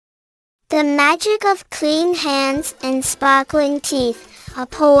The magic of clean hands and sparkling teeth, a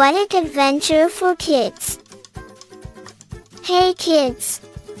poetic adventure for kids. Hey kids!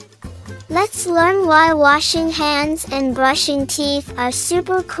 Let's learn why washing hands and brushing teeth are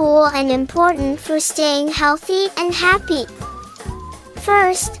super cool and important for staying healthy and happy.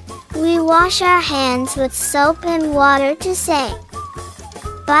 First, we wash our hands with soap and water to say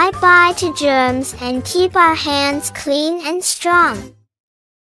bye-bye to germs and keep our hands clean and strong.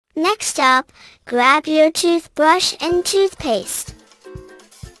 Next up, grab your toothbrush and toothpaste.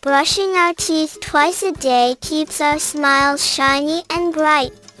 Brushing our teeth twice a day keeps our smiles shiny and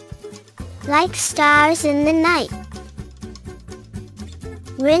bright, like stars in the night.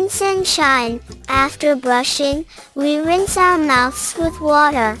 Rinse and shine. After brushing, we rinse our mouths with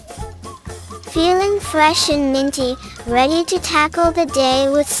water. Feeling fresh and minty, ready to tackle the day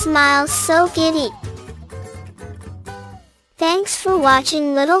with smiles so giddy. Thanks for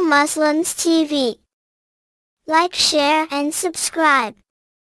watching Little Muslims TV. Like, share, and subscribe.